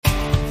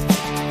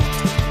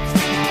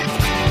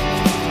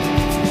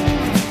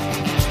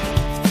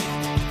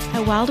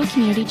Wildwood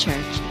Community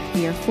Church,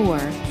 we are for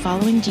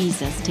following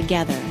Jesus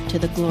together to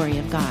the glory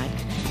of God.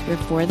 We're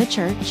for the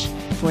church,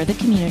 for the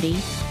community,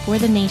 for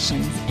the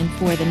nations, and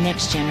for the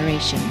next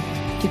generation.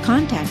 To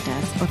contact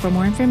us or for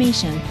more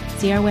information,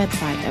 see our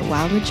website at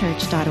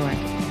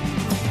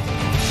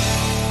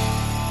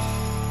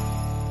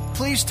wildwoodchurch.org.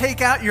 Please take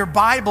out your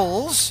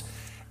Bibles,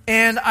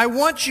 and I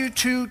want you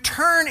to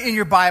turn in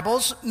your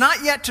Bibles,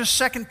 not yet to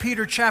 2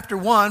 Peter chapter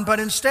 1,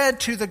 but instead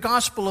to the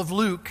Gospel of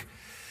Luke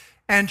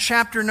and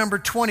chapter number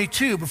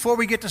 22. Before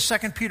we get to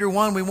 2 Peter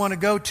 1, we want to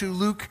go to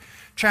Luke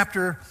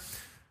chapter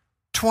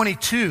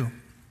 22.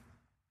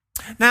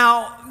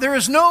 Now, there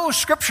is no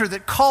scripture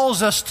that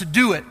calls us to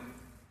do it,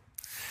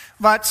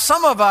 but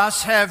some of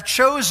us have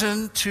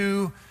chosen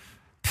to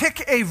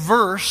pick a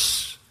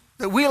verse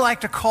that we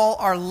like to call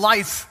our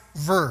life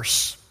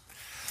verse.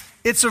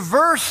 It's a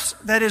verse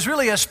that is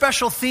really a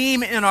special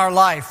theme in our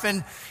life.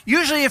 And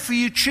usually if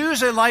you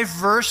choose a life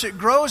verse, it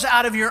grows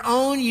out of your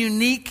own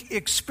unique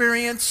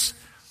experience,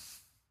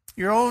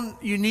 your own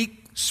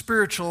unique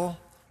spiritual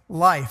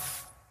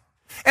life.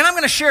 And I'm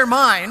going to share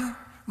my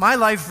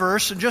life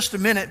verse in just a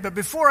minute. But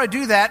before I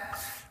do that,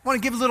 I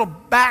want to give a little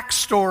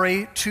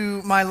backstory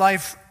to my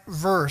life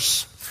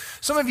verse.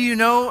 Some of you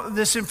know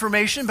this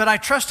information, but I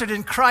trusted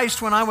in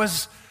Christ when I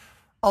was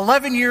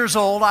 11 years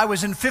old. I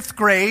was in 5th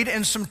grade,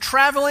 and some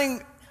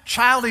traveling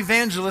child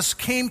evangelists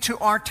came to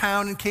our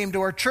town and came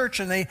to our church,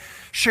 and they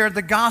shared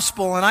the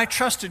gospel, and I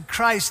trusted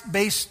Christ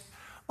based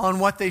on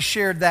what they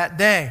shared that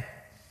day.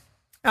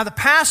 Now, the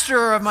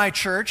pastor of my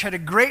church had a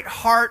great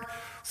heart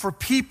for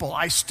people.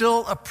 I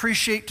still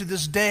appreciate to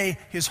this day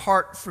his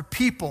heart for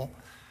people.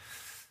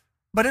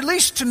 But at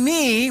least to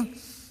me,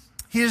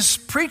 his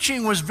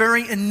preaching was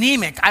very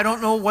anemic. I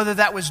don't know whether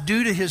that was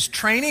due to his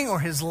training or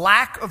his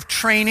lack of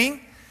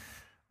training.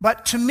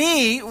 But to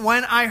me,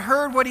 when I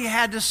heard what he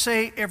had to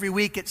say every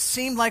week, it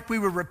seemed like we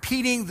were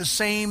repeating the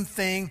same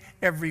thing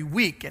every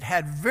week. It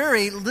had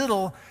very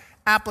little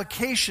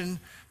application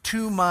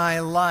to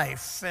my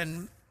life.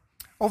 And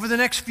over the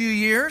next few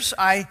years,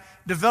 I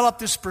developed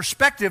this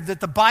perspective that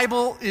the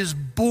Bible is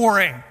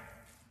boring.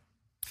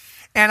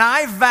 And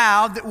I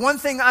vowed that one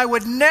thing I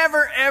would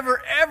never,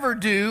 ever, ever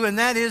do, and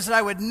that is that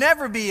I would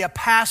never be a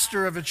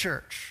pastor of a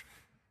church.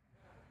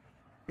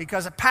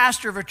 Because a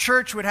pastor of a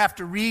church would have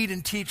to read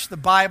and teach the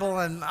Bible,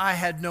 and I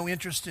had no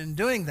interest in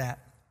doing that.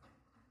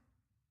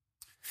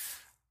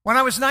 When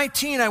I was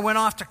 19, I went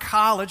off to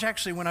college.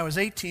 Actually, when I was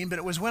 18, but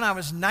it was when I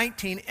was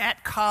 19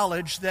 at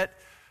college that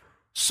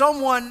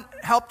someone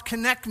helped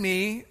connect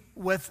me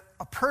with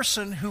a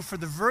person who, for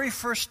the very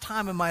first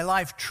time in my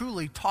life,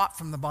 truly taught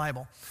from the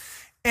Bible.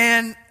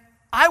 And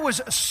I was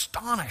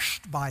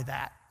astonished by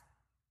that.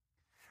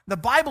 The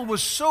Bible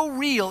was so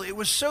real, it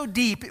was so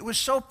deep, it was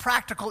so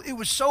practical, it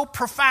was so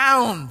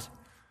profound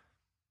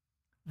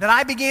that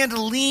I began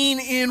to lean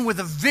in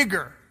with a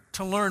vigor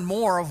to learn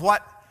more of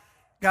what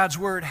God's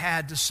Word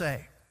had to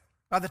say.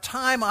 By the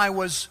time I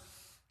was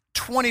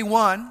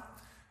 21,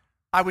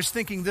 I was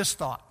thinking this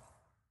thought.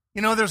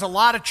 You know, there's a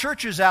lot of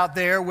churches out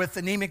there with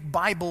anemic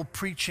Bible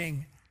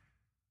preaching.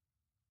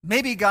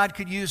 Maybe God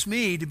could use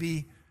me to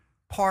be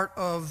part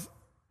of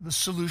the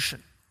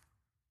solution.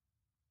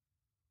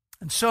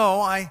 And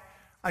so I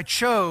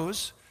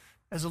chose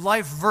as a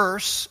life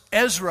verse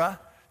Ezra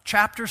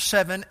chapter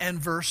 7 and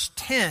verse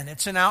 10.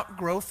 It's an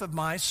outgrowth of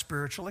my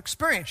spiritual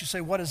experience. You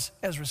say, what does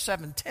Ezra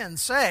 7:10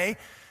 say?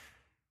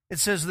 It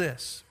says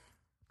this: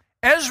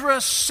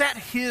 Ezra set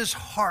his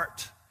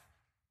heart,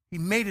 he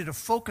made it a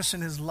focus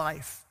in his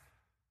life,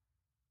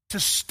 to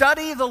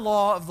study the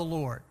law of the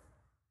Lord,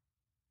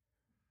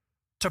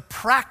 to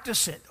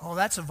practice it. Oh,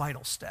 that's a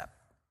vital step.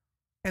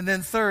 And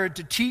then third,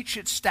 to teach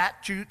its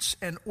statutes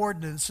and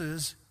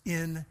ordinances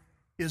in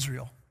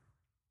Israel,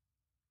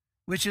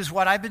 which is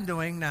what I've been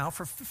doing now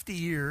for 50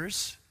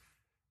 years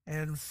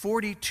and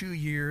 42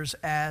 years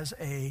as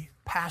a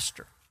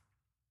pastor.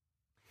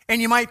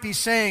 And you might be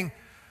saying,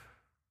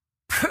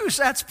 Bruce,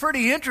 that's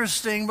pretty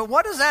interesting, but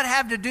what does that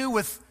have to do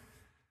with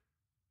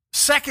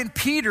 2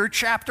 Peter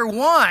chapter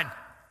 1?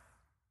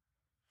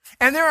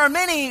 And there are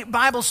many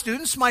Bible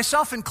students,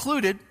 myself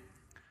included,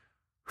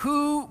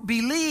 who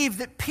believe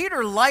that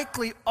Peter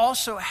likely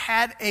also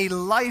had a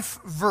life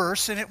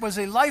verse, and it was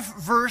a life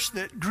verse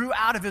that grew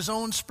out of his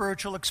own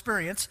spiritual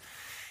experience.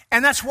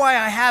 And that's why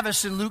I have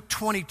us in Luke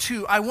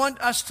 22. I want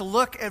us to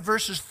look at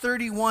verses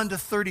 31 to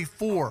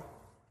 34.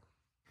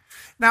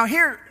 Now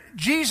here,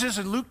 Jesus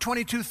in Luke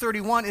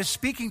 22:31 is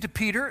speaking to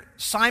Peter.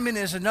 Simon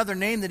is another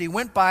name that he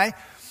went by.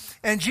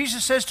 And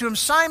Jesus says to him,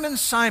 Simon,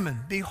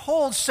 Simon,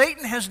 behold,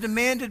 Satan has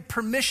demanded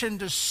permission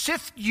to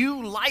sift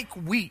you like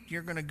wheat.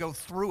 You're going to go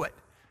through it.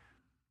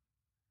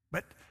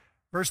 But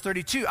verse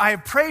 32, I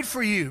have prayed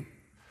for you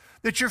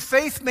that your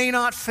faith may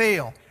not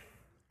fail.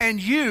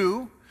 And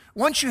you,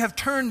 once you have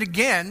turned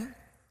again,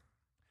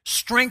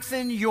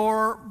 strengthen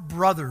your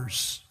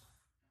brothers.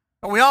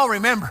 Well, we all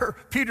remember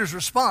Peter's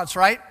response,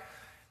 right?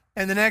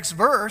 In the next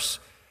verse,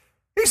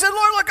 he said,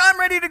 Lord, look, I'm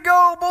ready to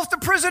go both to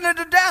prison and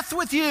to death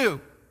with you.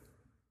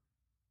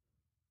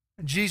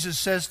 And Jesus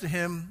says to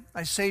him,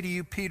 I say to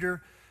you,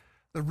 Peter,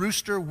 The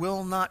rooster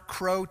will not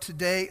crow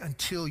today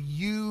until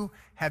you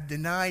have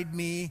denied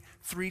me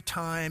 3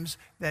 times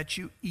that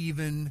you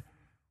even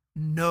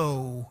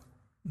know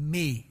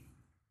me.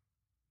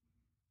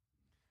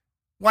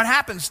 What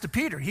happens to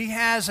Peter? He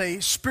has a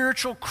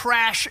spiritual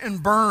crash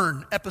and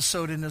burn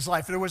episode in his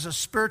life. There was a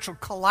spiritual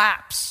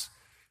collapse.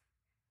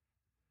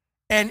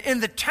 And in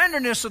the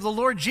tenderness of the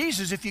Lord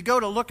Jesus, if you go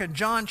to look at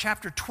John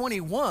chapter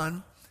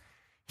 21,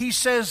 he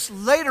says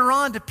later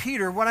on to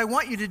Peter, what I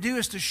want you to do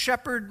is to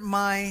shepherd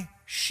my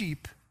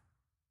sheep.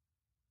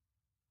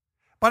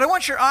 But I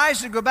want your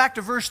eyes to go back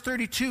to verse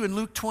 32 in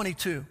Luke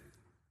 22,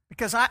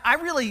 because I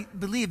really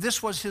believe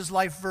this was his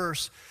life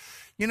verse.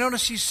 You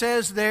notice he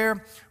says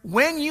there,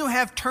 when you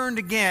have turned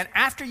again,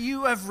 after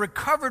you have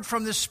recovered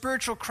from this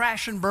spiritual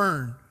crash and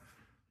burn,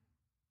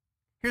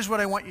 here's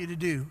what I want you to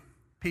do,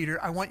 Peter.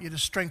 I want you to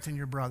strengthen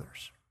your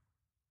brothers.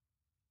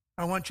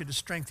 I want you to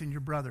strengthen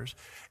your brothers.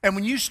 And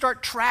when you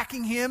start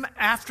tracking him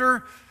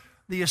after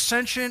the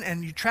ascension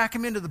and you track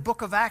him into the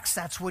book of Acts,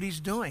 that's what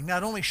he's doing.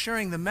 Not only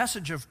sharing the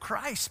message of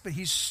Christ, but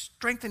he's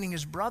strengthening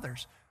his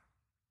brothers.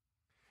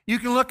 You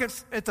can look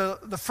at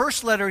the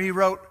first letter he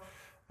wrote,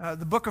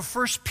 the book of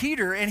 1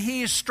 Peter, and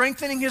he is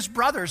strengthening his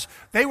brothers.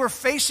 They were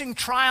facing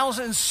trials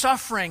and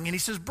suffering. And he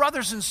says,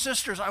 brothers and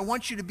sisters, I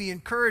want you to be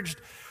encouraged,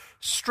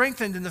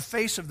 strengthened in the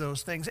face of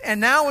those things.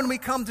 And now when we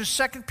come to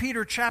 2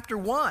 Peter chapter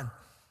 1,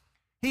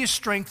 he is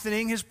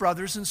strengthening his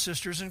brothers and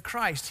sisters in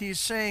Christ. He is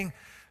saying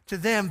to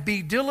them,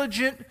 be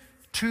diligent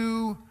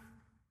to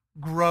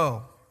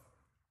grow.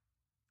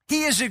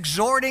 He is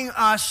exhorting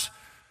us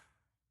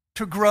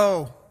to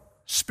grow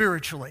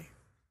spiritually.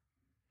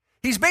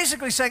 He's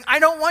basically saying, I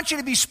don't want you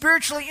to be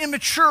spiritually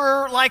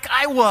immature like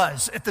I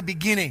was at the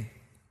beginning.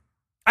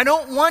 I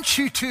don't want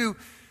you to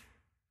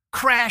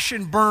crash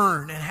and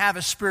burn and have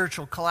a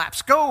spiritual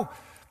collapse. Go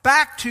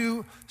back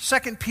to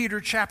 2 Peter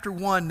chapter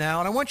 1 now,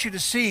 and I want you to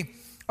see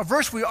a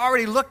verse we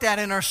already looked at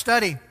in our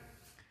study.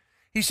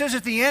 He says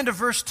at the end of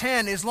verse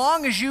 10, as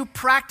long as you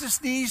practice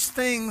these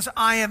things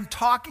I am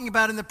talking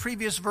about in the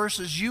previous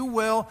verses, you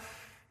will,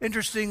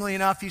 interestingly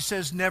enough, he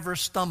says, never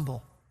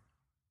stumble.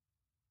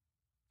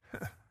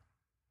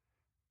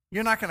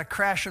 You're not going to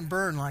crash and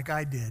burn like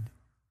I did.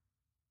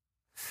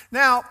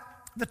 Now,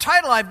 the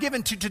title I've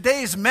given to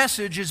today's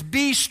message is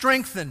Be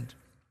Strengthened.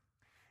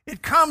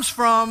 It comes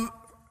from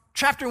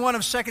chapter 1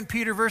 of 2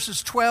 Peter,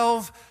 verses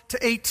 12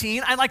 to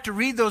 18. I'd like to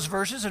read those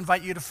verses,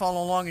 invite you to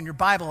follow along in your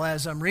Bible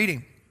as I'm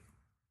reading.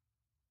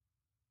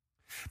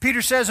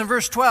 Peter says in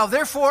verse 12,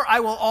 therefore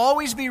I will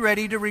always be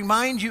ready to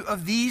remind you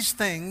of these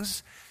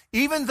things,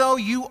 even though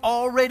you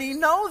already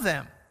know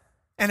them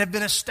and have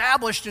been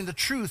established in the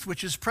truth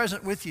which is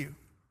present with you.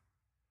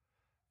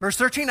 Verse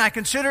 13, I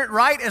consider it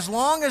right, as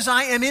long as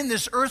I am in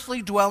this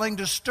earthly dwelling,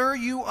 to stir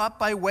you up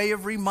by way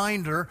of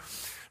reminder,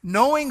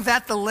 knowing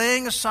that the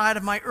laying aside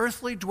of my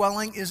earthly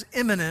dwelling is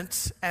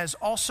imminent, as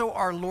also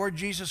our Lord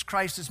Jesus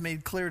Christ has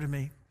made clear to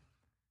me.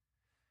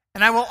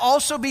 And I will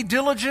also be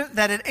diligent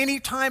that at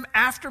any time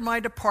after my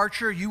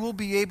departure you will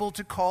be able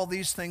to call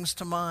these things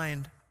to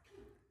mind.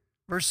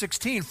 Verse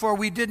 16, for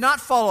we did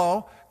not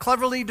follow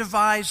cleverly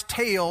devised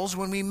tales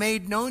when we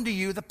made known to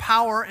you the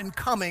power and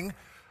coming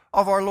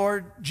of our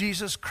Lord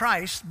Jesus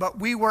Christ, but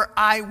we were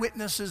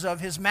eyewitnesses of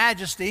his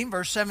majesty.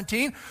 Verse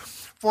 17,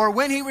 for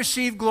when he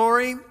received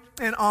glory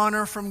and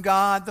honor from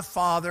God the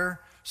Father,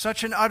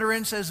 such an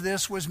utterance as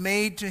this was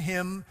made to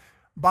him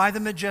by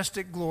the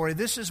majestic glory.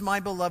 This is my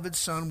beloved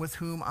Son with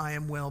whom I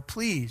am well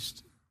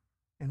pleased.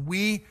 And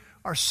we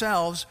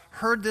ourselves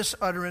heard this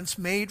utterance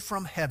made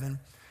from heaven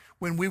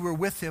when we were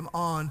with him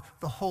on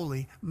the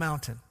holy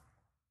mountain.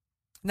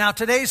 Now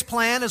today's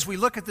plan as we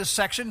look at this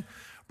section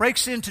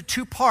breaks into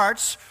 2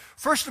 parts.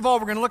 First of all,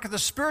 we're going to look at the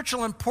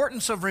spiritual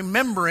importance of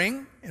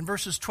remembering in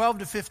verses 12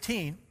 to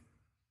 15.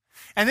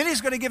 And then he's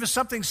going to give us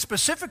something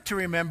specific to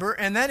remember,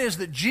 and that is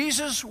that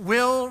Jesus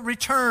will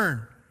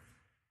return.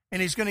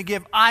 And he's going to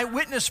give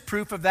eyewitness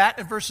proof of that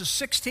in verses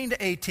 16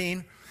 to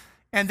 18.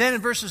 And then in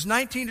verses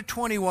 19 to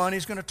 21,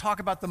 he's going to talk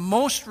about the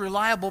most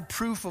reliable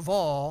proof of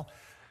all,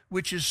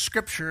 which is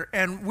Scripture.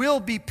 And we'll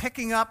be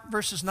picking up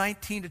verses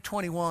 19 to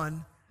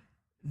 21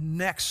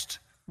 next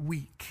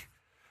week.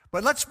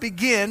 But let's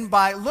begin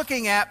by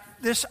looking at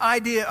this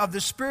idea of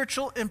the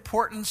spiritual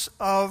importance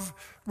of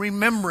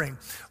remembering.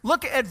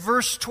 Look at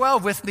verse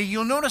 12 with me.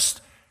 You'll notice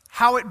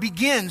how it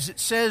begins. It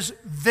says,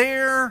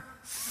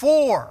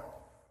 therefore.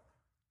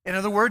 In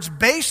other words,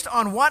 based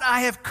on what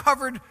I have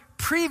covered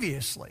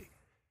previously.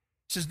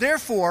 It says,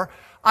 therefore,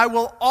 I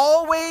will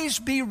always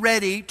be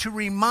ready to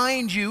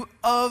remind you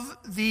of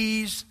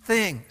these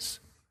things.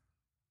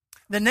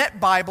 The Net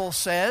Bible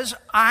says,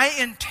 I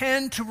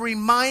intend to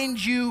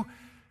remind you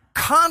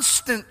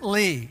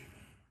constantly.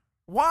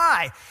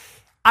 Why?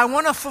 I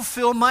want to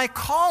fulfill my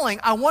calling.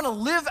 I want to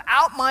live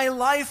out my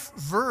life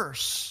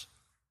verse.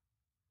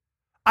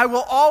 I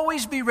will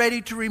always be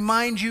ready to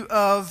remind you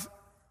of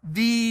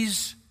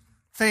these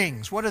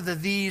things. What are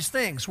these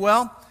things?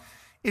 Well,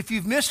 if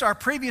you've missed our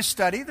previous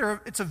study,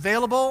 it's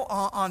available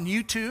on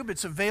YouTube.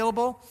 It's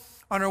available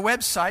on our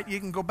website. You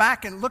can go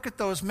back and look at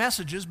those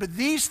messages. But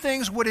these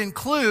things would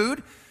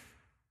include,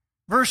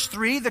 verse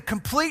 3, the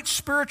complete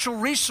spiritual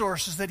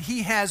resources that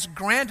he has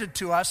granted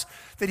to us,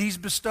 that he's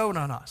bestowed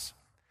on us.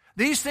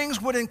 These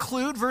things would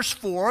include, verse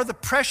 4, the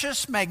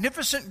precious,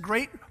 magnificent,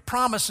 great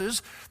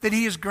promises that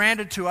he has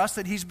granted to us,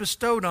 that he's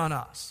bestowed on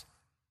us.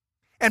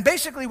 And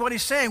basically what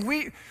he's saying,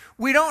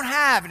 we don't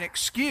have an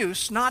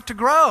excuse not to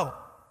grow.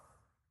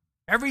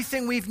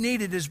 Everything we've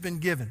needed has been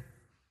given.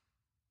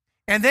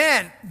 And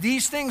then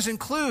these things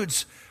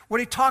includes what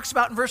he talks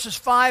about in verses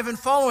 5 and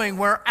following,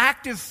 where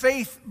active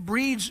faith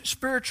breeds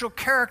spiritual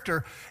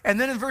character.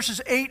 And then in verses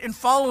 8 and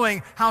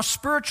following, how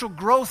spiritual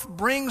growth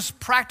brings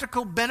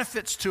practical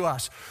benefits to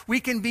us.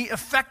 We can be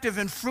effective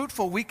and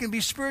fruitful. We can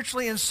be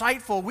spiritually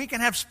insightful. We can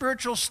have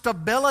spiritual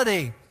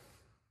stability,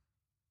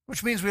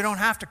 which means we don't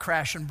have to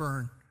crash and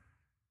burn.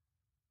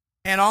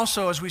 And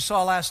also, as we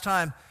saw last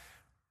time,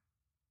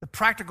 the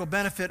practical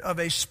benefit of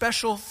a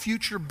special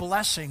future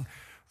blessing.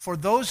 For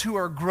those who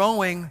are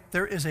growing,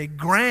 there is a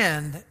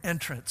grand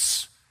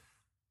entrance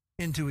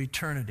into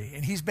eternity.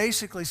 And he's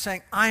basically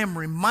saying, I am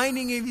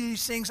reminding you of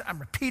these things. I'm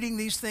repeating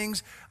these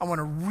things. I want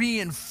to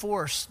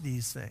reinforce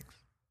these things.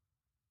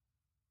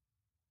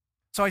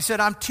 So he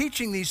said, I'm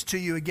teaching these to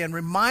you again,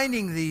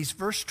 reminding these,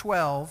 verse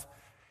 12,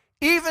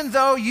 even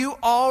though you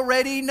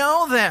already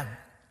know them.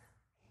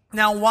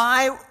 Now,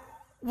 why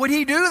would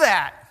he do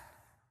that?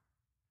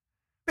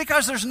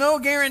 Because there's no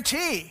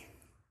guarantee.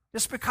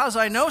 Just because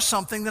I know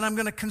something, that I'm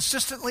going to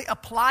consistently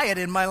apply it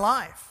in my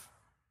life.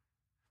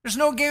 There's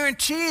no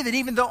guarantee that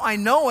even though I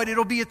know it,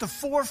 it'll be at the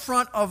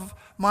forefront of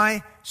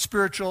my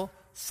spiritual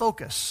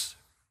focus.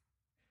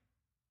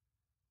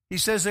 He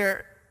says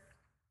there,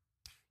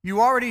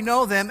 you already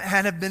know them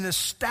and have been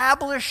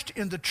established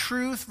in the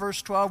truth,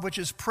 verse 12, which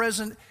is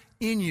present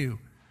in you.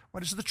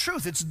 What is the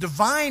truth? It's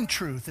divine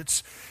truth.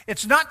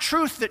 It's not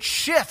truth that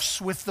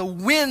shifts with the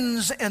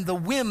winds and the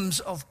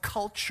whims of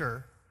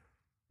culture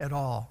at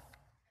all.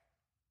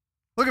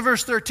 Look at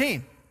verse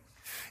 13.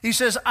 He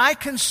says, I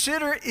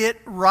consider it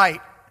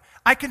right.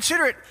 I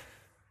consider it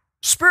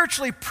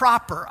spiritually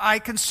proper. I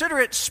consider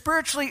it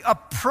spiritually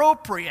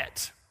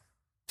appropriate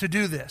to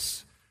do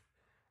this,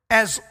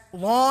 as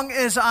long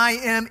as I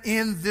am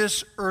in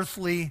this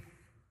earthly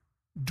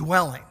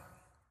dwelling.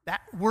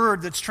 That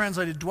word that's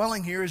translated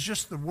dwelling here is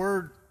just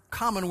the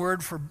common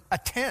word for a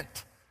tent.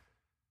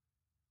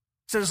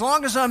 It says, as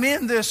long as I'm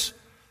in this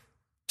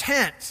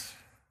tent.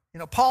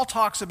 Paul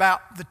talks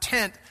about the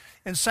tent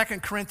in 2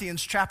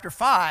 Corinthians chapter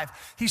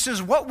 5. He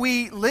says what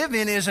we live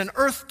in is an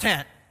earth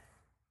tent.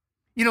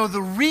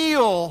 The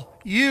real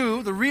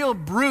you, the real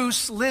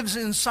Bruce, lives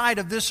inside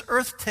of this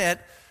earth tent,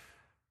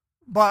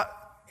 but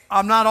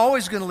I'm not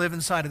always going to live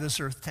inside of this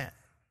earth tent.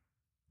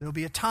 There'll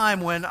be a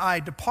time when I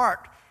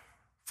depart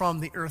from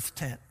the earth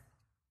tent.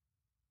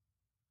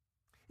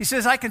 He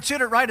says, I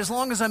consider it right as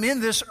long as I'm in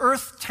this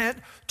earth tent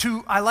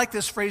I like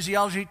this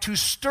phraseology, to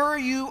stir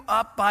you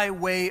up by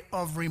way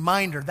of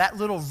reminder. That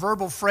little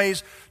verbal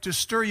phrase, to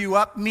stir you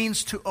up,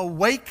 means to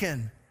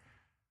awaken,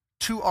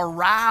 to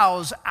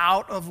arouse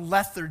out of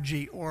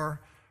lethargy or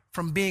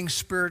from being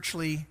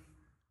spiritually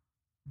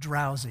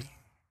drowsy.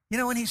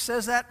 When he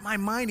says that, my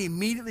mind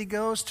immediately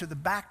goes to the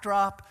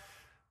backdrop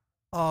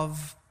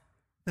of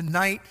the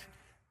night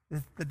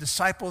that the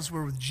disciples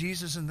were with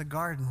Jesus in the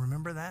garden.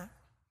 Remember that?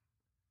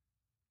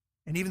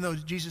 And even though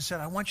Jesus said,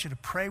 I want you to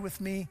pray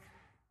with me,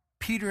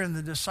 Peter and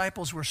the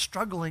disciples were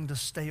struggling to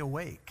stay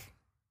awake.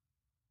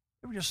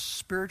 They were just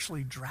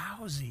spiritually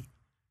drowsy.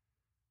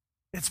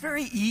 It's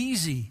very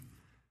easy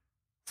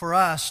for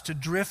us to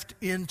drift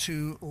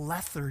into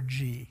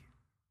lethargy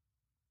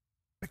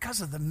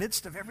because of the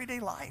midst of everyday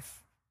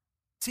life.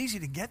 It's easy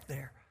to get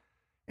there.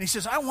 And he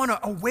says, I want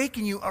to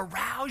awaken you,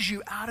 arouse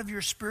you out of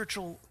your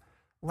spiritual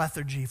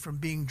lethargy from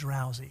being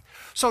drowsy.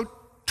 So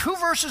 2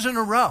 verses in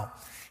a row.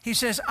 He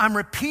says, I'm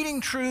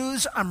repeating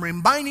truths, I'm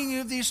reminding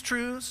you of these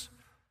truths,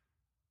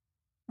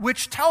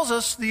 which tells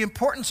us the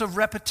importance of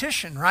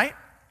repetition, right?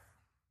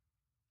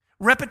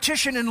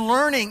 Repetition in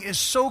learning is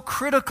so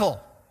critical.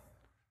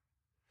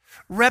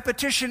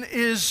 Repetition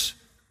is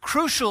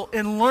crucial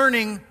in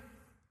learning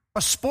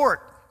a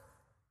sport.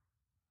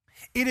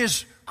 It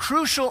is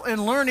crucial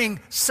in learning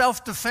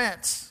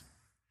self-defense.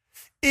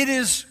 It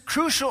is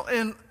crucial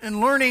in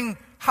learning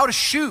how to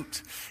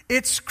shoot.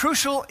 It's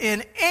crucial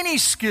in any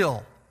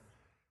skill.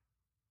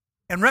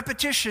 And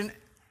repetition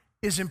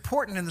is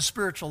important in the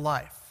spiritual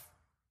life.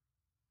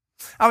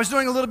 I was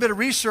doing a little bit of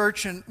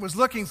research and was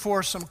looking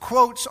for some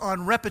quotes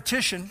on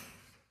repetition.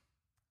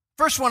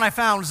 First one I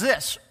found is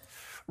this: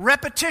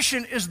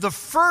 repetition is the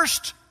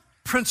first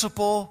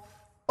principle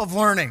of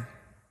learning.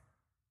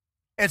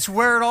 It's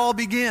where it all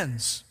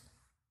begins.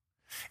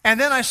 And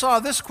then I saw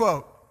this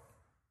quote: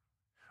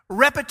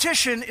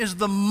 repetition is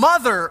the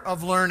mother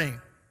of learning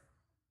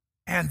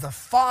and the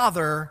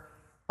father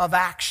of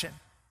action.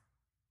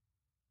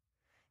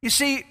 You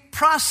see,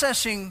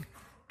 processing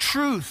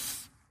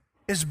truth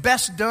is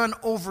best done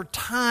over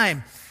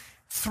time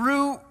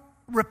through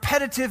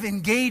repetitive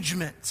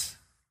engagement.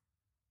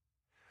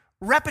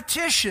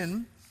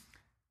 Repetition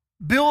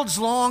builds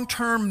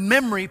long-term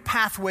memory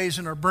pathways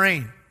in our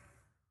brain.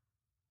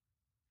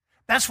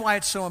 That's why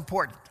it's so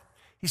important.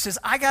 He says,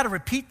 I got to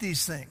repeat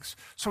these things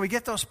so we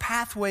get those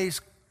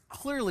pathways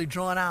clearly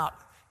drawn out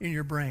in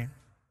your brain.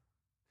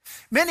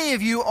 Many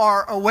of you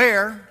are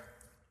aware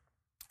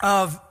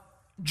of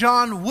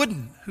John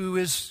Wooden, who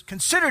is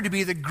considered to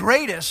be the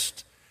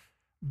greatest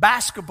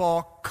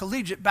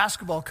collegiate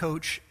basketball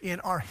coach in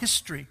our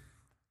history.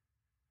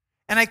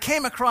 And I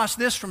came across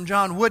this from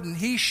John Wooden.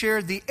 He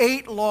shared the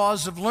 8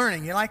 laws of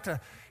learning. You like to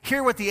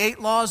hear what the 8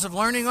 laws of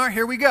learning are?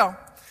 Here we go.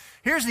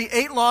 Here's the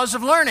 8 laws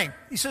of learning.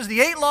 He says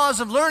the 8 laws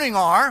of learning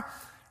are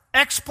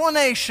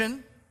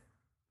explanation,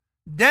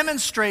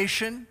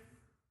 demonstration,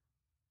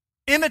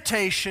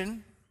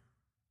 imitation,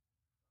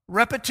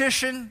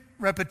 repetition,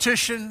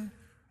 repetition,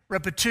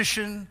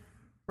 repetition,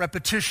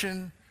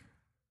 repetition,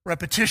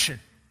 repetition.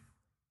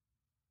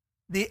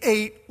 The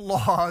 8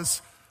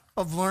 laws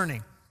of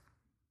learning.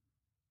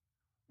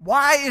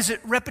 Why is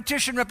it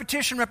repetition,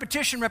 repetition,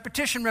 repetition,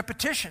 repetition,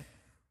 repetition?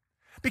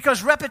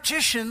 Because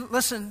repetition,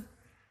 listen,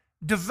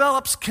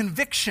 develops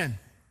conviction.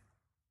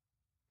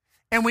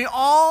 And we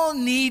all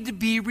need to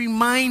be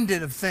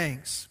reminded of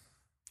things.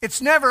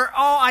 It's never,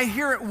 I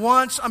hear it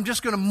once, I'm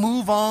just going to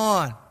move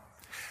on.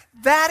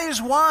 That is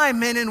why,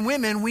 men and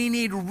women, we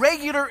need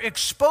regular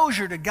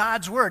exposure to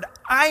God's Word.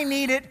 I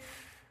need it,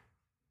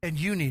 and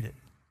you need it.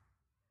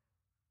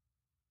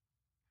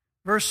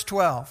 Verse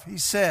 12, he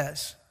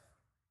says,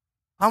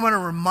 I'm going to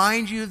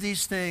remind you of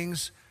these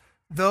things,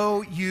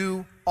 though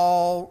you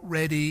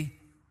already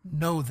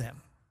know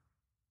them.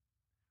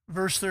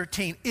 Verse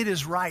 13, it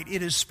is right,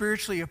 it is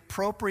spiritually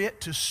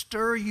appropriate to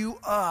stir you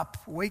up,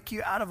 wake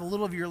you out of a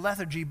little of your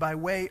lethargy by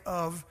way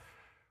of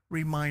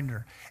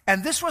reminder.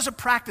 And this was a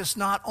practice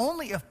not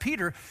only of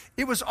Peter,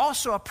 it was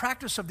also a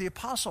practice of the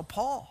Apostle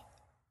Paul.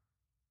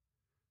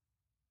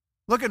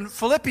 Look at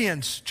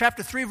Philippians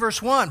chapter 3,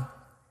 verse 1.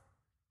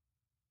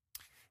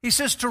 He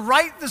says, to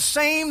write the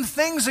same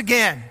things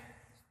again,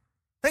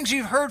 things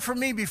you've heard from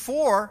me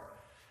before,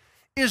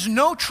 is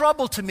no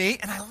trouble to me.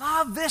 And I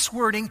love this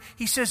wording.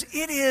 He says,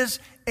 it is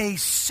a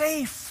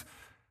safeguard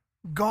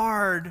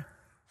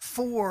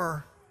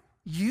for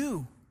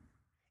you.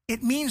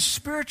 It means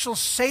spiritual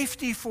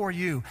safety for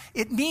you.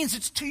 It means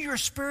it's to your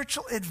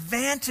spiritual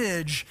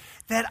advantage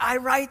that I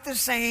write the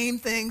same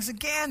things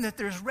again, that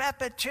there's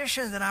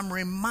repetition, that I'm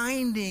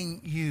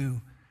reminding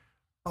you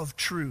of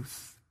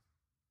truth.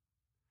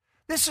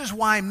 This is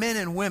why men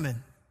and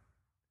women,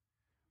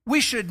 we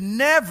should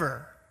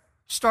never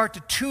start to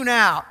tune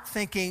out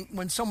thinking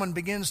when someone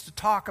begins to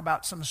talk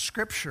about some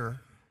scripture,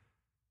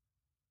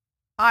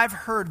 I've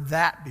heard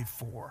that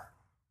before.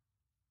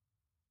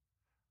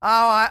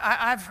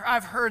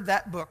 I've heard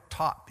that book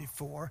taught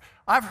before.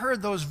 I've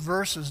heard those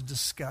verses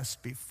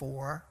discussed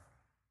before.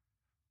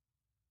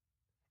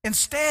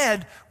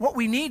 Instead, what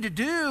we need to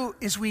do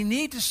is we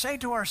need to say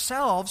to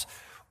ourselves,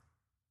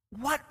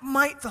 what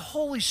might the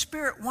Holy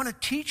Spirit want to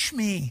teach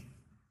me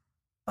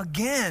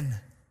again?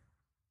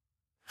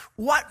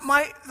 What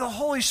might the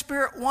Holy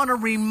Spirit want to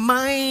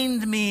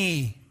remind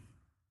me?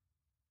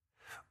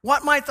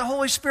 What might the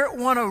Holy Spirit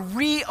want to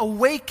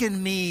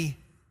reawaken me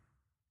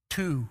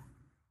to?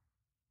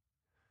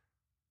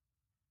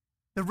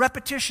 The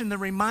repetition, the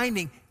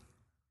reminding,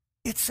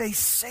 it's a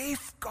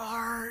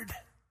safeguard.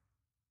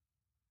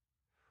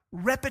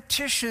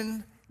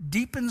 Repetition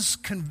deepens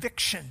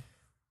conviction.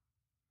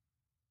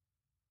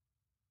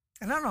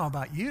 And I don't know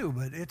about you,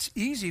 but it's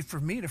easy for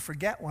me to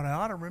forget what I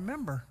ought to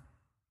remember.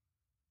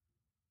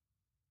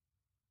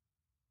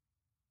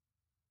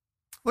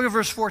 Look at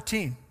verse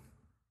 14.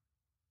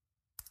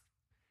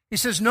 He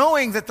says,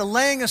 knowing that the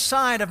laying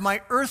aside of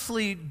my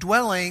earthly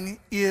dwelling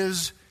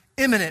is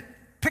imminent.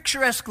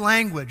 Picturesque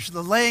language.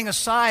 The laying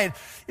aside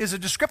is a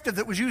descriptive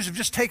that was used of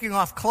just taking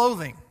off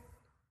clothing.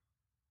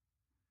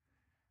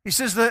 He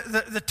says,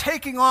 the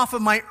taking off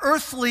of my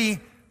earthly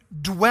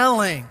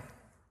dwelling,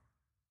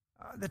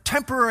 the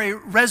temporary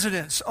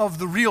residence of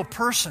the real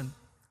person.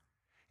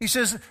 He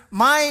says,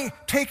 my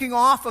taking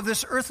off of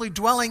this earthly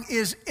dwelling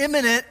is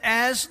imminent,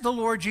 as the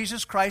Lord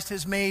Jesus Christ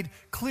has made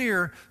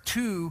clear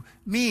to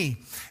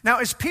me. Now,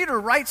 as Peter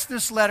writes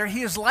this letter,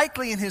 he is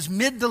likely in his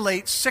mid to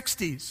late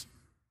 60s.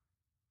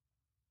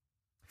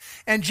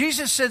 And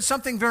Jesus said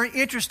something very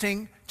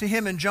interesting to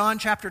him in John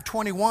chapter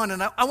 21,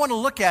 and I want to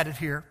look at it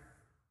here.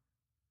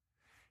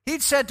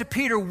 He'd said to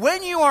Peter,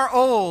 when you are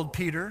old,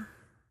 Peter,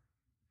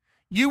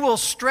 you will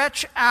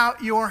stretch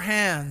out your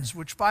hands,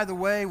 which, by the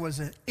way, was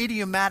an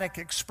idiomatic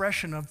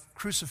expression of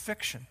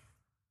crucifixion.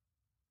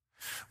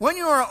 When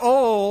you are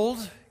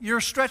old,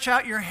 you'll stretch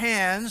out your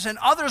hands, and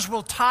others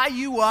will tie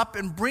you up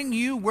and bring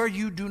you where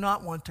you do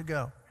not want to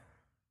go.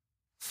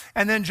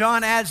 And then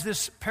John adds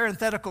this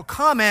parenthetical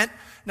comment.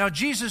 Now,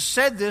 Jesus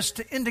said this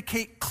to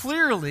indicate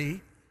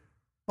clearly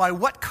by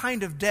what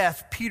kind of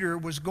death Peter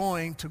was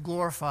going to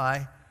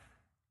glorify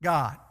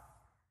God.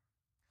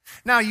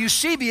 Now,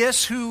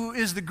 Eusebius, who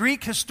is the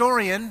Greek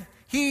historian,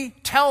 he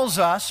tells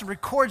us, and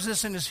records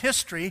this in his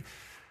history,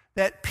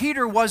 that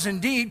Peter was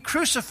indeed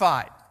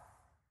crucified.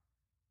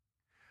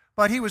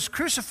 But he was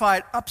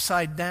crucified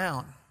upside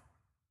down.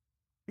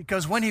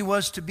 Because when he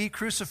was to be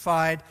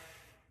crucified,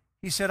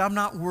 he said, I'm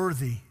not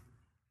worthy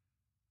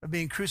of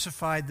being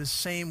crucified the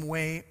same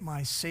way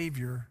my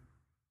Savior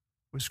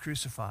was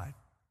crucified.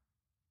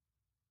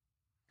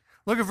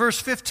 Look at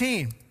verse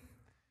 15.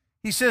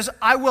 He says,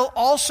 I will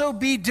also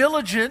be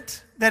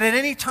diligent that at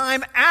any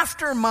time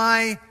after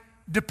my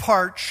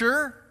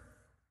departure,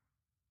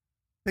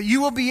 that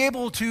you will be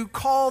able to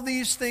call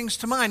these things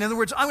to mind. In other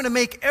words, I'm going to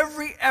make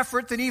every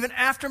effort that even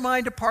after my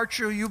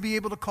departure, you'll be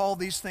able to call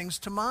these things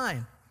to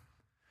mind.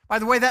 By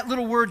the way, that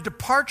little word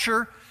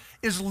departure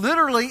is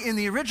literally in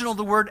the original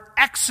the word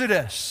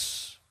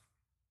exodus.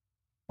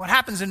 What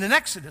happens in an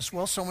exodus?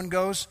 Well, someone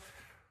goes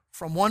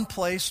from one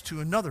place to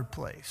another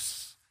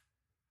place.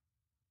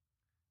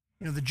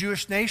 You know, the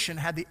Jewish nation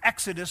had the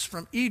exodus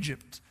from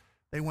Egypt.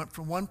 They went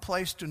from one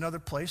place to another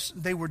place.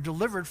 They were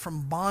delivered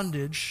from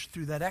bondage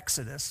through that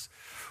exodus.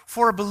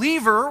 For a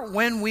believer,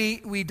 when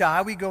we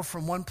die, we go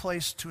from one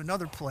place to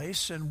another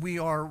place, and we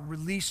are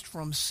released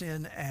from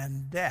sin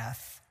and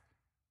death.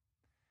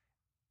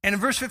 And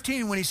in verse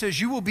 15, when he says,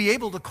 you will be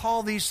able to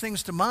call these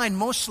things to mind,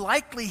 most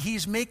likely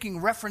he's making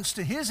reference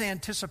to his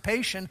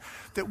anticipation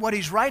that what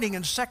he's writing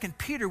in 2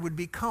 Peter would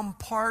become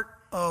part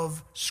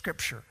of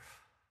Scripture.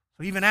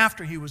 So even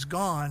after he was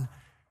gone,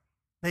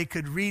 they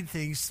could read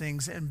these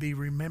things and be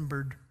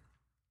remembered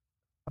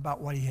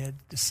about what he had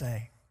to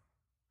say.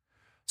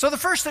 So the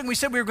first thing we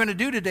said we were going to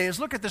do today is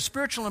look at the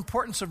spiritual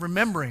importance of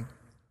remembering.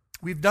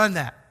 We've done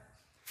that.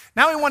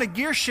 Now we want to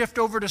gear shift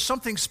over to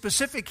something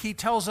specific he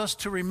tells us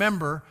to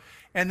remember,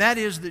 and that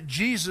is that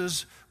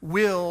Jesus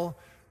will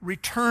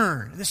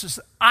return. This is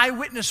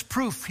eyewitness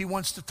proof he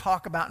wants to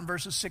talk about in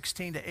verses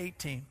 16 to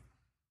 18.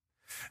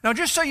 Now,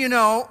 just so you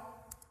know,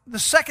 the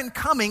second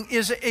coming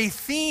is a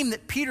theme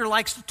that Peter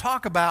likes to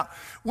talk about.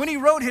 When he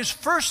wrote his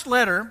first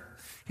letter,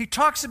 he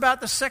talks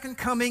about the second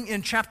coming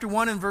in chapter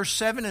 1 and verse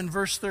 7 and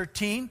verse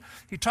 13.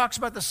 He talks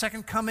about the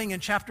second coming in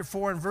chapter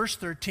 4 and verse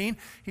 13.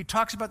 He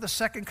talks about the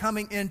second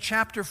coming in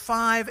chapter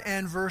 5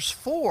 and verse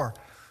 4.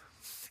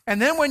 And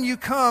then when you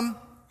come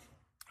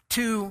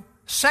to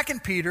 2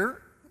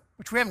 Peter,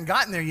 which we haven't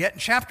gotten there yet, in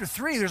chapter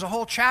 3, there's a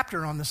whole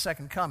chapter on the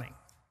second coming,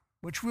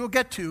 which we'll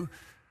get to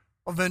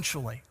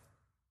eventually.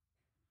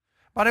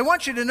 But I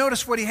want you to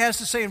notice what he has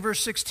to say in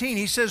verse 16.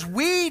 He says,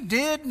 we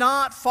did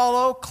not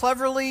follow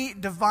cleverly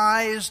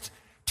devised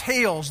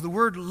tales. The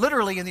word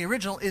literally in the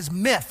original is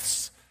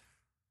myths.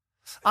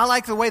 I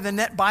like the way the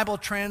Net Bible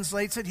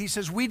translates it. He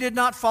says, we did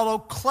not follow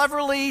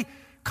cleverly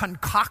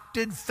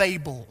concocted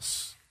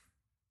fables.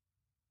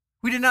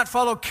 We did not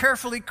follow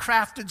carefully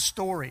crafted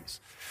stories.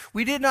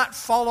 We did not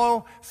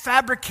follow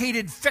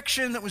fabricated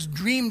fiction that was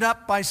dreamed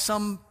up by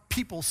some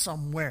people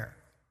somewhere.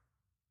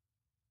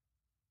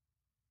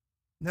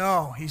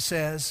 No, he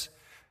says,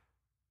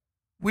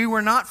 we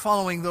were not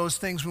following those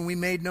things when we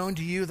made known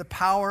to you the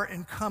power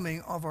and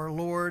coming of our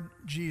Lord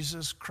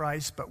Jesus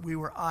Christ, but we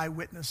were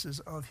eyewitnesses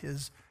of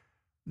his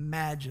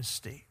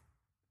majesty.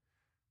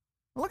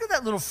 Look at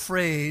that little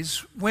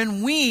phrase,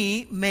 when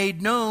we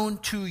made known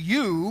to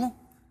you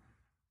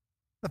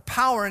the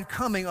power and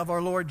coming of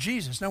our Lord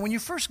Jesus. Now, when you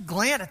first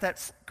glance at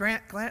that,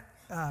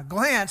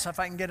 glance, if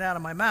I can get it out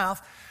of my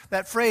mouth,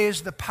 that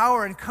phrase, the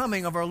power and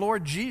coming of our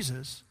Lord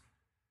Jesus,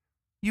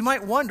 you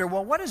might wonder,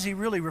 well, what is he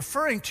really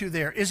referring to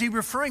there? Is he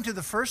referring to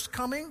the first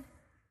coming?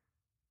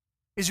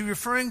 Is he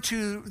referring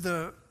to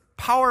the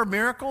power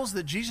miracles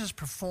that Jesus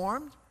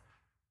performed?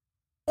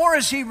 Or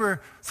is he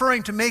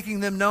referring to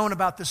making them known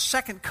about the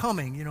second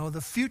coming,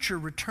 the future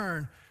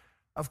return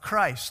of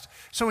Christ?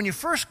 So when you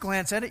first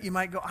glance at it, you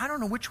might go, I don't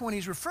know which one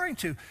he's referring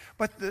to.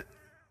 But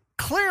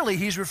clearly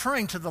he's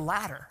referring to the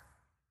latter,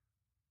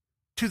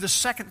 to the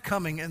second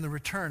coming and the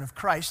return of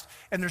Christ.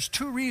 And there's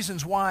two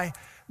reasons why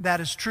that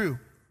is true.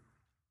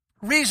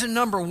 Reason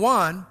number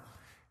one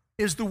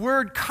is the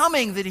word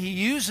coming that he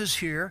uses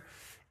here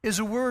is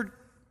a word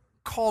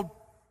called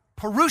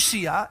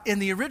parousia in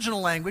the original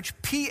language,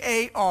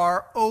 P-A-R-O-U-S-I-A.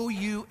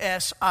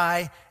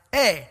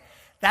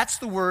 That's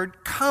the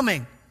word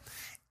coming.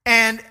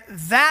 And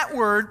that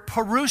word,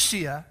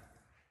 parousia,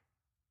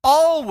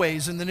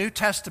 always in the New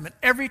Testament,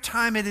 every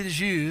time it is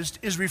used,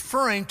 is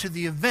referring to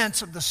the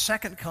events of the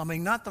second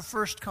coming, not the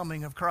first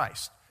coming of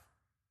Christ.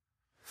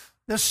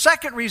 The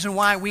second reason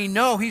why we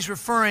know he's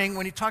referring,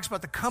 when he talks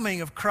about the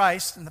coming of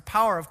Christ and the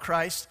power of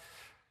Christ,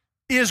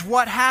 is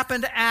what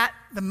happened at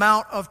the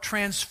Mount of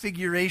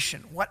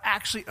Transfiguration, what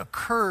actually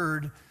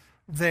occurred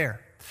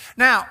there.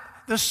 Now,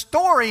 the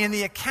story and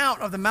the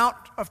account of the Mount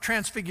of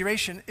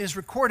Transfiguration is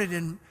recorded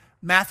in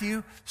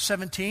Matthew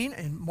 17,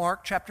 in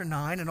Mark chapter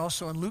 9, and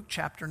also in Luke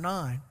chapter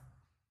 9.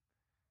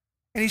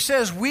 And he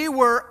says, we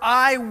were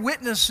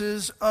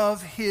eyewitnesses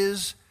of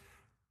his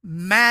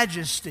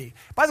majesty.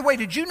 By the way,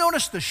 did you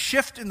notice the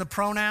shift in the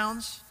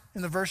pronouns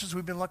in the verses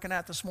we've been looking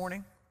at this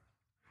morning?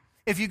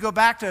 If you go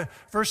back to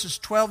verses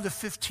 12 to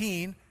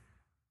 15,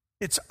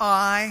 it's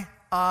I,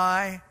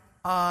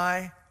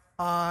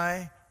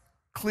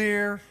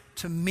 clear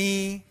to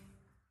me,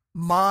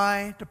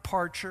 my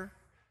departure.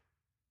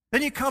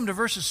 Then you come to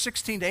verses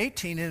 16 to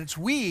 18, and it's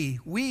we.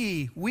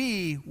 Well,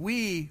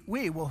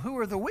 who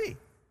are the we?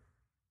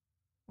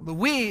 Well, the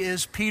we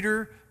is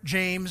Peter,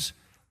 James,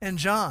 and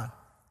John.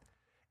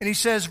 And he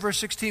says, verse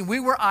 16, we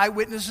were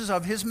eyewitnesses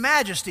of his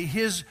majesty,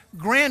 his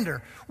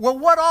grandeur. Well,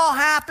 what all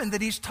happened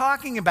that he's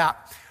talking about?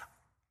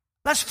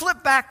 Let's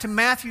flip back to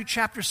Matthew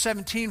chapter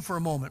 17 for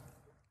a moment.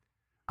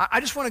 I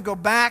just want to go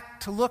back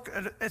to look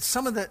at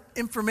some of the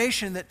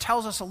information that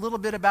tells us a little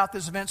bit about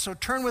this event. So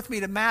turn with me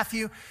to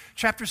Matthew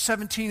chapter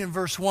 17 and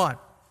verse 1.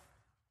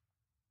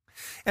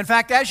 In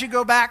fact, as you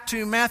go back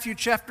to Matthew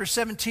chapter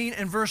 17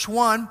 and verse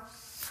 1,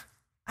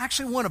 I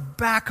actually want to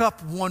back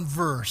up one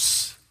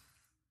verse.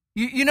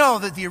 You know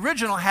that the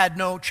original had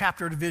no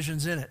chapter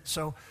divisions in it.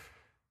 So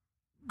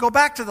go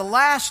back to the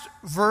last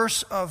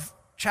verse of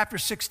chapter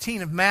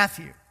 16 of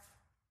Matthew.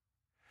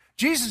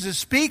 Jesus is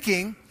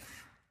speaking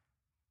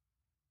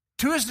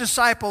to his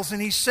disciples,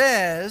 and he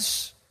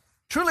says,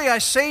 truly I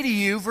say to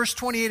you, verse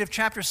 28 of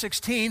chapter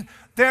 16,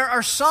 there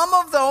are some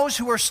of those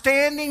who are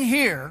standing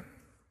here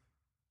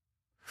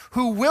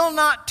who will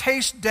not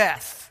taste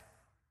death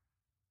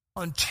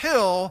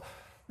until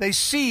they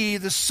see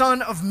the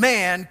Son of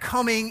Man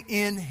coming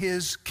in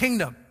his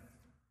kingdom.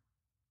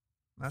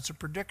 That's a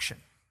prediction.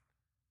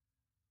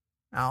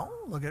 Now,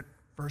 look at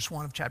verse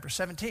 1 of chapter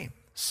 17.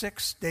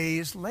 6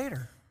 days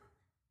later.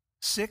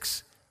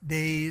 6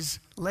 days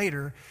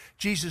later,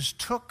 Jesus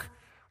took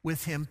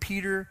with him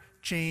Peter,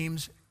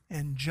 James,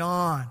 and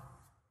John.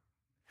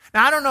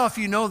 Now, I don't know if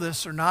you know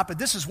this or not, but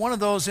this is one of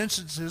those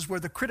instances where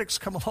the critics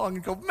come along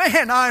and go,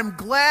 man, I'm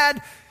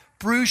glad,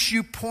 Bruce,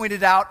 you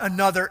pointed out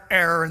another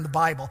error in the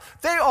Bible.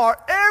 They are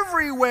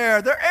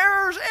everywhere. There are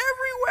errors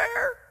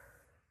everywhere.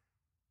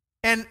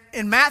 And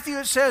in Matthew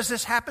it says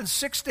this happened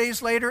 6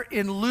 days later.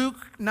 In Luke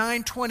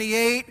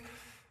 9:28,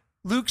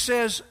 Luke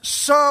says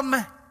some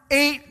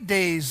 8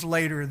 days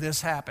later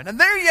this happened. And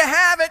there you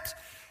have it.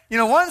 You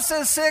know, one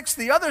says 6,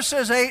 the other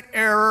says 8.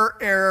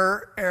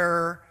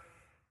 Error.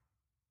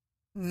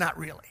 Not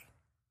really.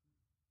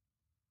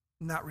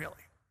 Not really.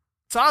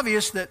 It's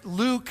obvious that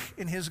Luke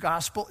in his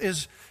gospel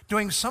is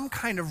doing some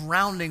kind of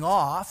rounding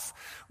off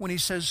when he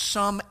says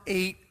some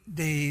 8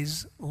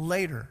 days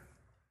later.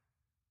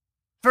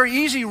 Very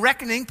easy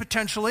reckoning,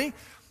 potentially.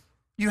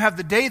 You have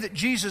the day that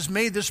Jesus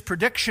made this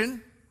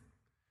prediction.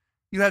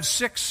 You have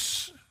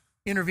 6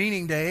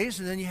 intervening days,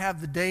 and then you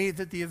have the day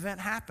that the event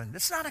happened.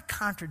 It's not a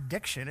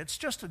contradiction. It's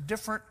just a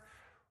different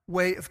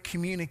way of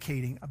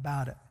communicating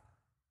about it.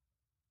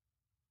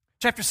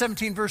 Chapter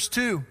 17, verse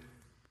 2.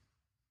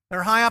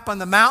 They're high up on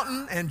the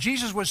mountain, and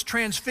Jesus was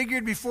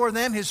transfigured before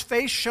them. His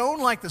face shone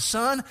like the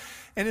sun,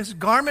 and his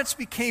garments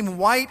became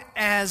white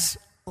as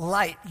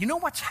light. You know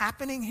what's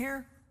happening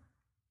here?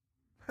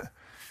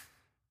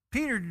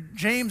 Peter,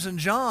 James, and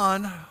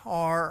John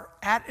are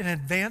at an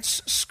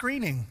advanced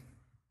screening.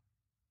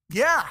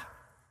 Yeah.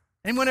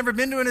 Anyone ever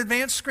been to an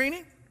advanced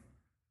screening?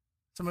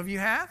 Some of you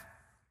have.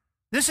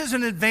 This is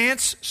an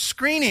advanced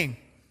screening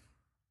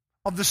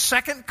of the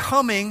second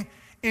coming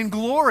in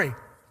glory.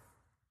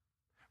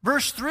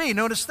 Verse 3,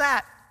 notice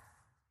that.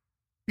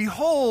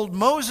 Behold,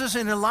 Moses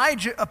and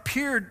Elijah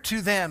appeared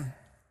to them,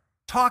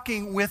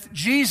 talking with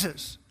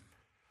Jesus.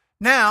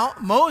 Now,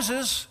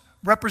 Moses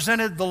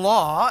represented the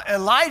law.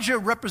 Elijah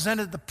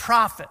represented the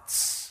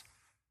prophets.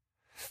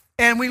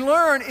 And we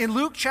learn in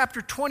Luke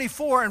chapter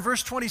 24 and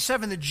verse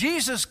 27 that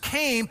Jesus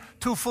came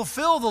to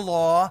fulfill the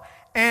law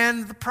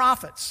and the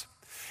prophets.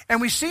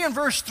 And we see in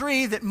verse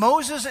 3 that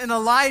Moses and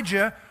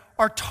Elijah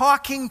are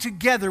talking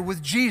together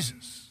with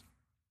Jesus.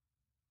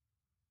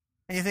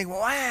 And you think,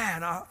 well,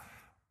 man,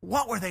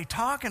 what were they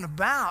talking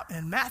about?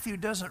 And Matthew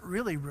doesn't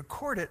really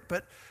record it,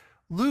 but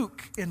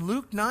Luke, in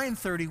Luke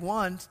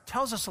 9:31,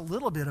 tells us a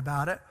little bit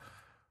about it.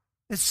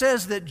 It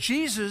says that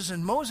Jesus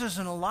and Moses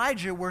and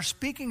Elijah were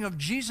speaking of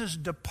Jesus'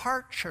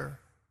 departure.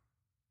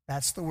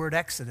 That's the word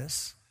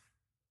Exodus,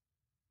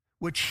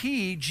 which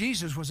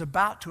Jesus was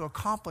about to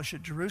accomplish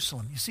at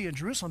Jerusalem. You see, in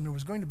Jerusalem there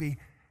was going to be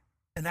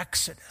an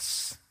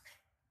Exodus.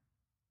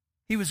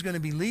 He was going to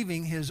be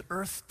leaving his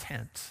earth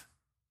tent.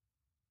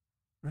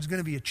 There was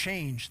going to be a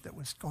change that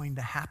was going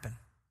to happen.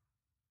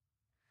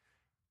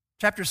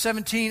 Chapter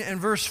 17 and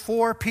verse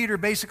 4, Peter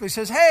basically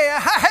says, hey,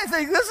 I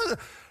think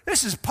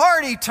this is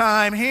party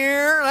time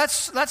here.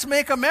 Let's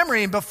make a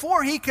memory. And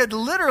before he could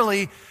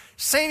literally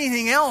say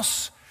anything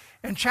else,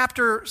 in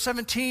chapter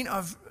 17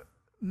 of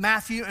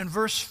Matthew and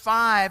verse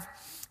 5,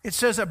 it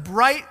says a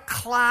bright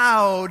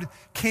cloud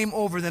came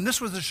over them.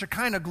 This was the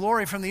Shekinah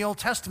glory from the Old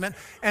Testament,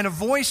 and a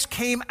voice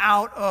came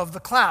out of the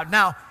cloud.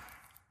 Now,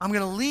 I'm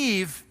going to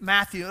leave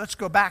Matthew. Let's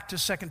go back to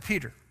 2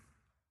 Peter.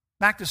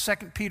 Back to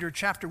 2 Peter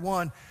chapter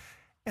 1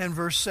 and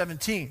verse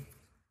 17.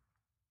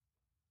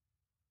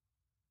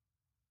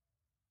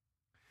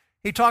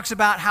 He talks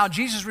about how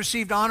Jesus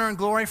received honor and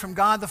glory from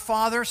God the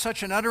Father.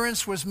 Such an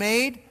utterance was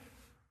made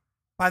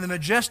by the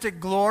majestic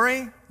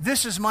glory.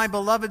 This is my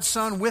beloved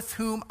Son with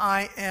whom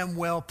I am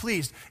well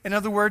pleased. In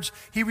other words,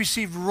 he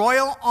received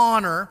royal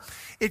honor.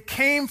 It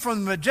came from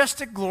the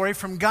majestic glory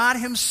from God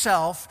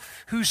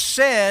himself, who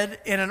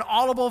said in an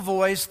audible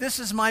voice, this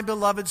is my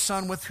beloved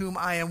Son with whom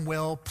I am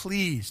well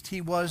pleased.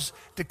 He was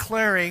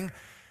declaring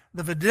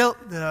he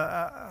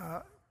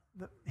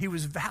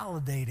was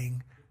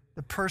validating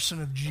the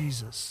person of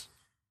Jesus.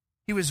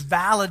 He was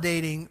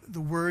validating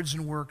the words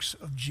and works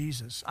of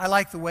Jesus. I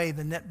like the way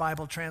the Net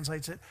Bible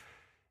translates it. It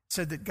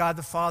said that God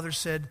the Father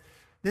said,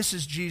 this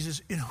is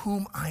Jesus in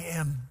whom I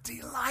am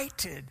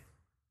delighted.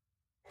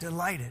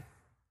 Delighted.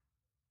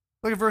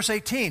 Look at verse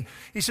 18.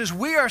 He says,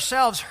 we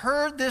ourselves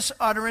heard this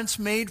utterance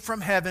made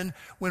from heaven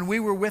when we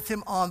were with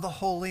him on the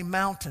holy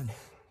mountain.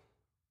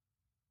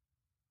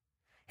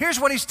 Here's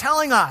what he's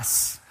telling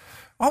us,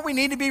 what we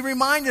need to be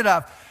reminded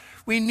of.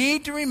 We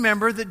need to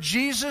remember that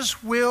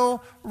Jesus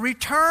will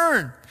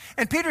return.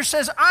 And Peter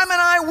says, I'm an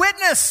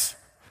eyewitness.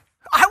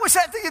 I was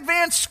at the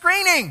advanced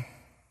screening.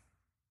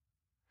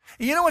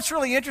 You know what's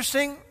really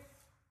interesting?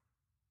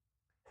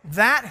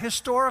 That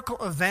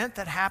historical event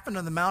that happened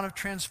on the Mount of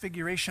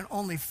Transfiguration,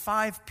 only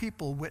 5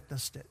 people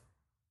witnessed it.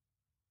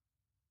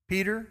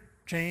 Peter,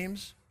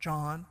 James,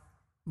 John,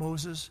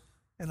 Moses,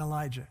 and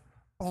Elijah.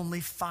 Only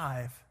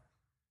 5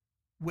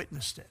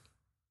 witnessed it.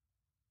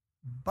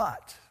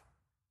 But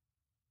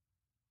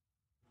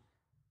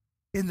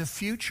in the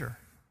future,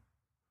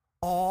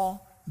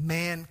 all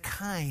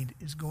mankind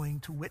is going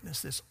to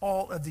witness this.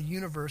 All of the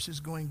universe is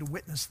going to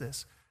witness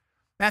this.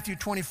 Matthew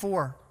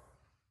 24,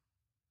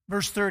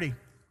 verse 30.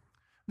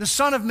 The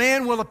Son of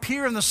Man will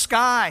appear in the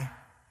sky.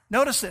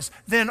 Notice this.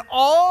 Then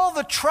all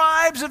the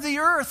tribes of the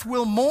earth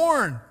will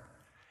mourn,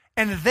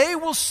 and they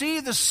will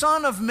see the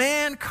Son of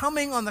Man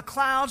coming on the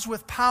clouds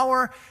with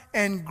power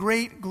and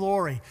great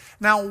glory.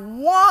 Now,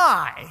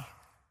 why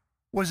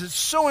was it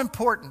so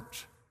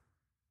important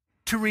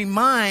to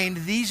remind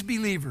these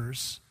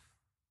believers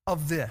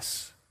of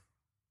this?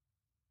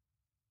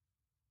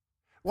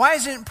 Why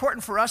is it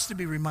important for us to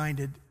be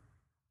reminded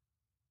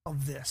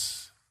of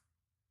this?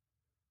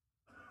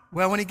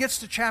 Well, when he gets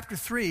to chapter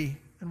 3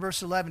 and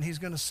verse 11, he's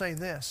going to say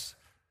this.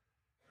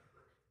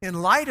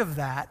 In light of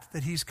that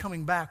he's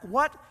coming back,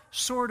 what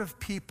sort of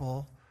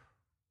people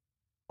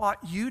ought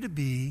you to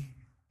be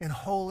in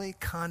holy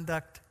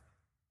conduct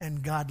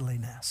and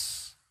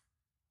godliness?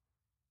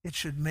 It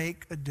should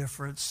make a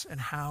difference in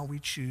how we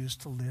choose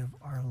to live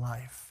our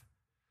life.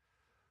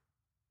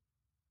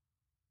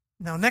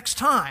 Now, next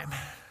time,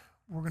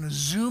 we're going to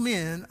zoom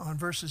in on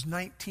verses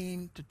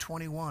 19 to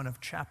 21 of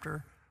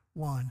chapter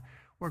 1.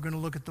 We're going to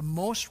look at the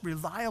most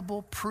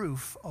reliable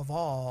proof of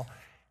all,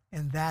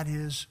 and that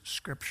is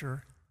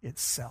Scripture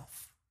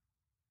itself.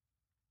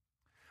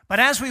 But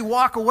as we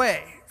walk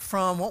away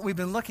from what we've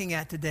been looking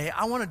at today,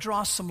 I want to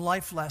draw some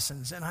life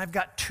lessons, and I've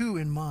got 2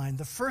 in mind.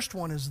 The first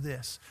one is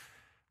this.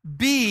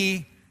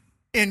 Be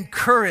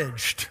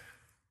encouraged.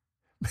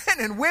 Men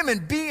and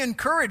women, be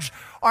encouraged.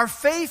 Our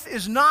faith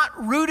is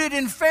not rooted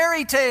in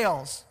fairy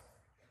tales.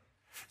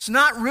 It's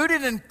not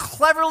rooted in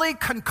cleverly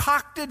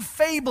concocted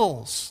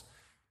fables.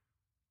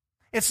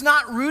 It's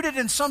not rooted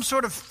in some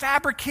sort of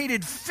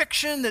fabricated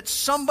fiction that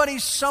somebody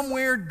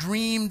somewhere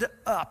dreamed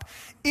up.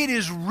 It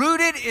is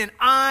rooted in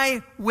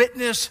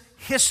eyewitness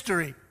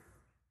history.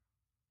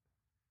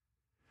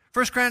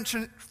 1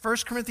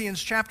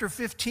 Corinthians chapter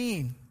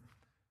 15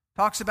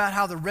 talks about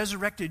how the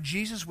resurrected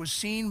Jesus was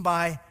seen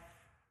by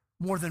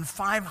more than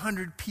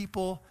 500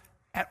 people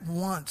at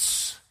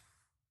once.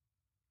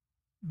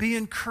 Be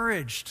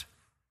encouraged.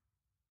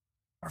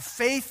 Our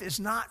faith is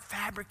not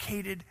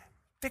fabricated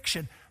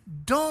fiction.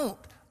 Don't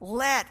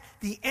let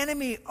the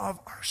enemy of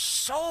our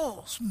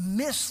souls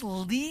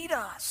mislead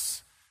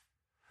us.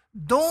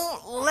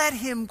 Don't let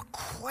him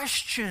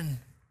question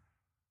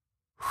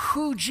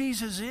who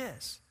Jesus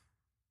is.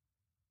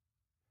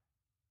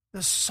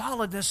 The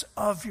solidness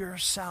of your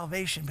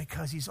salvation,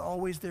 because he's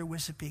always there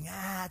whispering,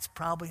 it's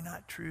probably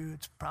not true,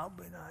 it's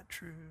probably not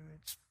true,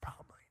 it's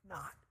probably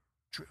not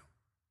true.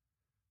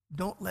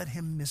 Don't let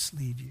him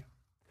mislead you.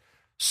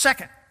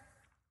 Second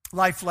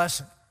life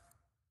lesson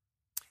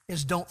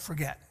is don't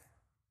forget.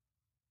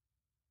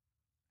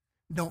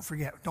 Don't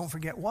forget. Don't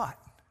forget what?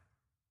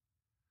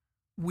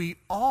 We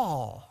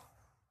all,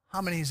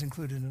 how many is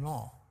included in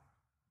all?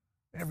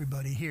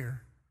 Everybody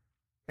here.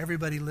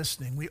 Everybody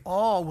listening, we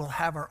all will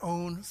have our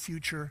own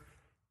future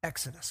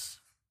exodus.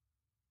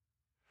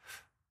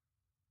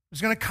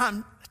 There's going to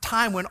come a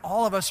time when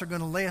all of us are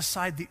going to lay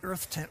aside the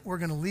earth tent. We're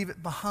going to leave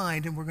it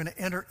behind, and we're going to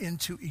enter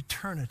into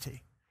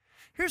eternity.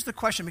 Here's the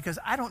question, because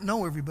I don't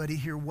know everybody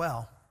here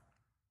well.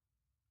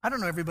 I don't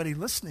know everybody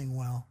listening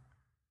well.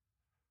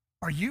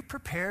 Are you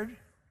prepared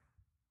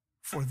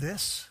for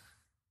this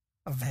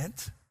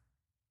event?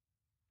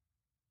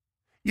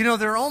 You know,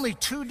 there are only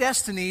 2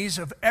 destinies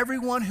of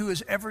everyone who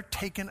has ever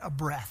taken a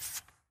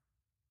breath.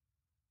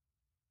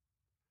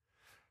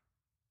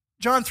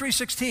 John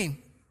 3:16,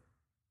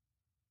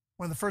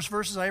 one of the first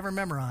verses I ever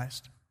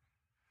memorized.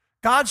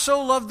 God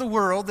so loved the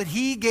world that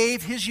he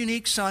gave his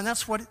unique Son,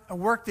 that's what a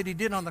work that he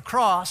did on the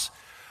cross,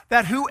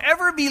 that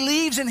whoever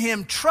believes in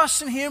him,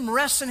 trusts in him,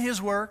 rests in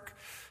his work,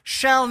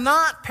 shall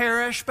not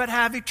perish but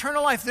have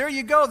eternal life. There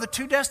you go, the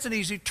two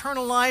destinies,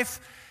 eternal life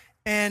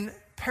and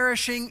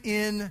perishing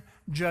in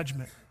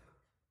judgment.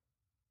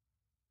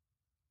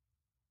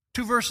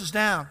 2 verses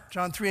down,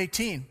 John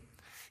 3:18.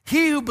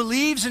 He who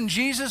believes in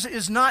Jesus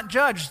is not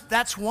judged.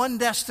 That's one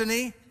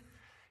destiny.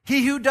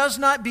 He who does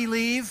not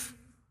believe,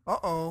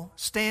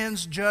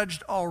 stands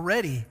judged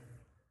already,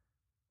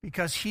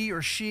 because he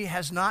or she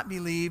has not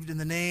believed in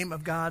the name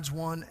of God's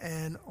one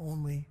and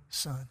only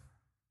Son.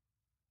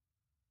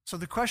 So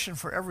the question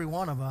for every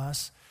one of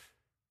us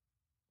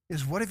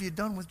is, what have you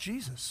done with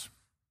Jesus?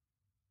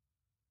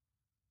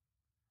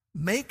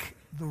 Make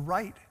the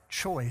right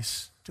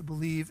choice to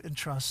believe and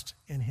trust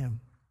in him.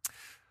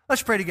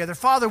 Let's pray together.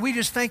 Father, we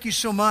just thank you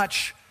so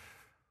much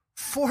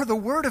for the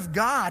Word of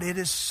God. It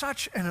is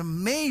such an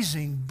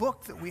amazing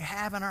book that we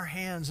have in our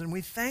hands, and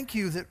we thank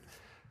you that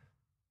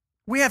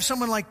we have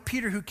someone like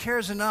Peter who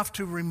cares enough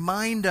to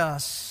remind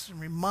us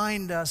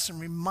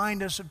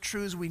of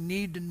truths we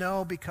need to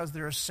know because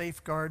they're a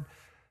safeguard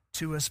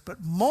to us.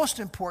 But most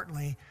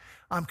importantly,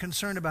 I'm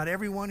concerned about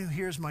everyone who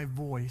hears my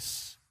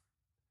voice,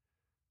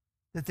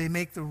 that they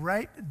make the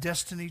right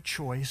destiny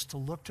choice to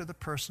look to the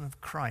person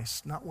of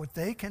Christ, not what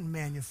they can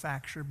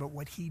manufacture, but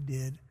what he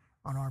did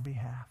on our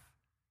behalf.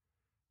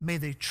 May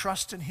they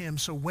trust in him,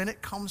 so when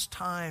it comes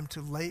time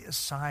to lay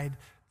aside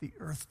the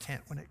earth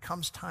tent, when it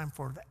comes time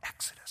for the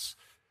exodus,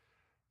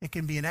 it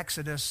can be an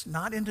exodus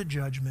not into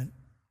judgment,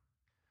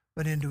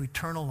 but into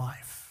eternal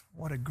life.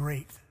 What a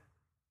great,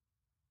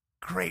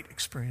 great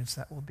experience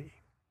that will be.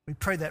 We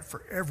pray that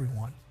for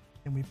everyone,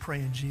 and we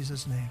pray in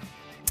Jesus' name.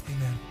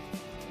 Amen.